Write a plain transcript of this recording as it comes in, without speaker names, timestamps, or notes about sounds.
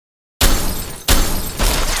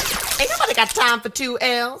Ain't nobody got time for 2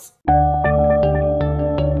 L's.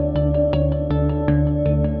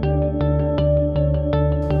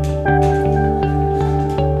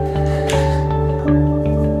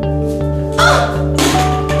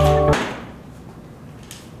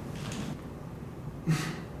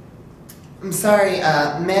 I'm sorry,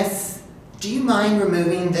 miss, do you mind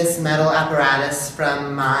removing this metal apparatus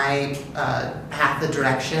from my path of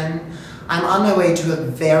direction? I'm on my way to a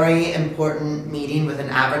very important meeting with an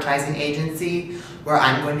advertising agency where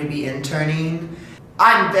I'm going to be interning.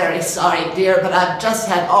 I'm very sorry, dear, but I've just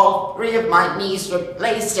had all 3 of my knees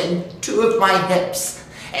replaced and 2 of my hips,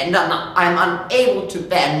 and I'm unable to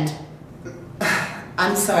bend.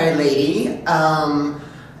 I'm sorry, lady.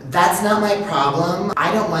 That's not my problem.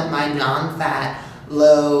 I don't want my non-fat,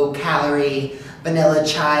 low-calorie, vanilla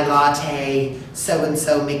chai latte,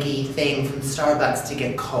 so-and-so Mickey thing from Starbucks to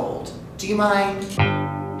get cold. Do you mind?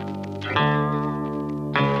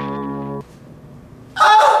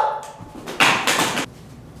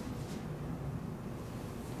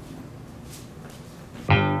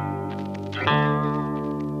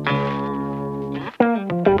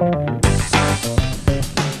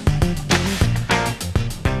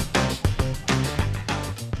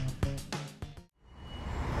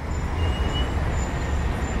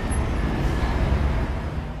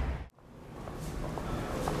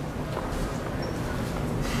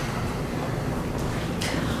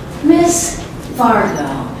 Miss Fargo,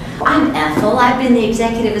 I'm Ethel. I've been the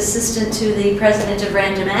executive assistant to the president of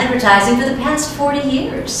Random Advertising for the past 40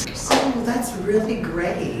 years. Oh, that's really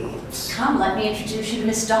great. Come, let me introduce you to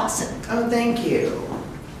Miss Dawson. Oh, thank you.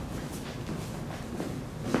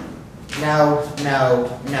 No,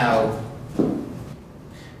 no, no.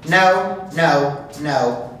 No, no,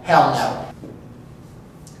 no. Hell no.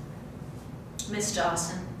 Miss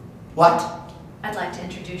Dawson, What? I'd like to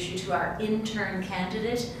introduce you to our intern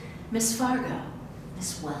candidate, Miss Fargo.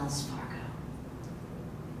 Miss Wells Fargo.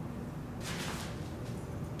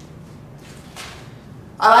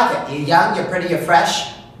 I like it. You're young, you're pretty, you're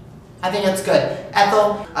fresh. I think it's good.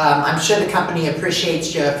 Ethel, I'm sure the company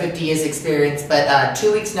appreciates your 50 years experience, but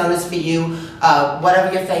 2 weeks notice for you.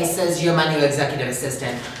 Whatever your face says, you're my new executive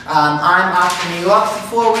assistant. I'm off to New York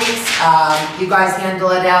for 4 weeks. You guys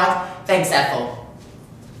handle it out. Thanks, Ethel.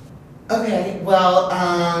 Okay, well,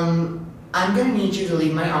 I'm gonna need you to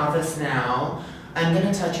leave my office now. I'm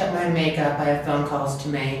gonna touch up my makeup. I have phone calls to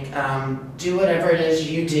make. Do whatever it is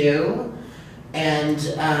you do. And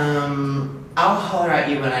I'll holler at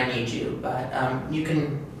you when I need you, but you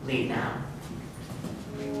can leave now.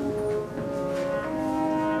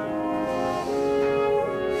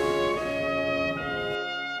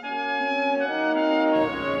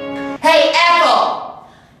 Hey, Ethel!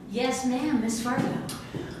 Yes, ma'am, Miss Fargo.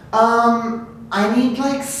 I need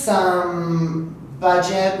like some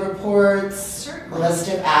budget reports, Certainly. list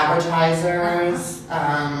of advertisers,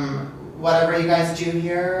 whatever you guys do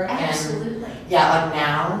here. Absolutely. And, yeah, like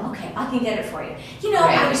now. Okay, I can get it for you. You know,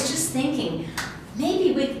 I Great. was just thinking,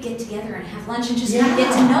 maybe we could get together and have lunch and just kind of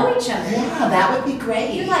get to know each other. Yeah, that would be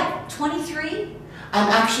great. You're like 23? I'm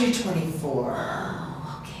actually 24.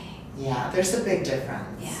 Oh, okay. Yeah, there's a big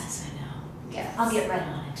difference. Yes, I know. Yes. I'll get right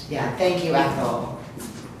on it. Yeah, thank you, Ethel.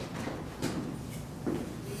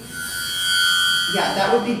 Yeah,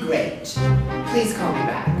 that would be great. Please call me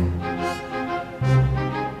back.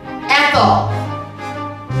 Ethel!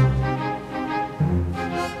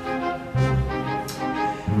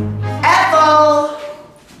 Ethel!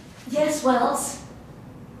 Yes, Wells?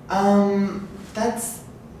 That's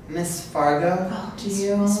Miss Fargo Oh, to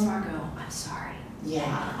you? Miss Fargo, I'm sorry.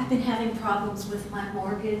 Yeah. I've been having problems with my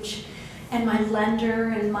mortgage and my lender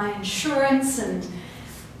and my insurance and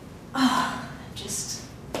just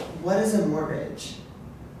What is a mortgage?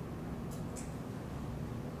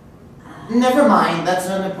 Never mind, that's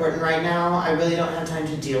not important right now. I really don't have time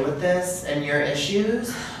to deal with this and your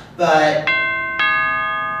issues, but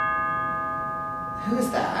who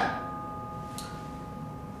is that?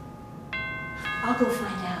 I'll go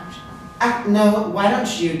find out. No, why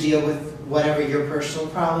don't you deal with whatever your personal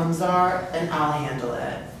problems are and I'll handle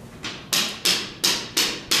it.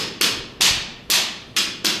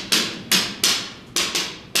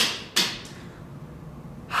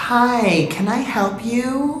 Hi, can I help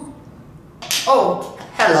you? Oh,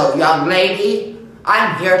 hello, young lady.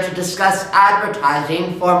 I'm here to discuss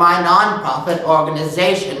advertising for my nonprofit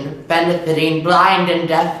organization benefiting blind and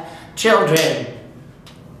deaf children.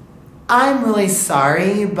 I'm really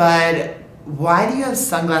sorry, but why do you have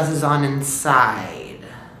sunglasses on inside?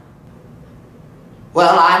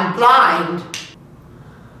 Well, I'm blind.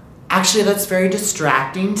 Actually, that's very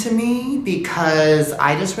distracting to me because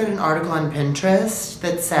I just read an article on Pinterest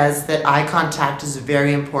that says that eye contact is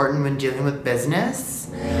very important when dealing with business.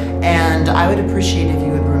 And I would appreciate if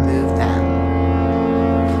you would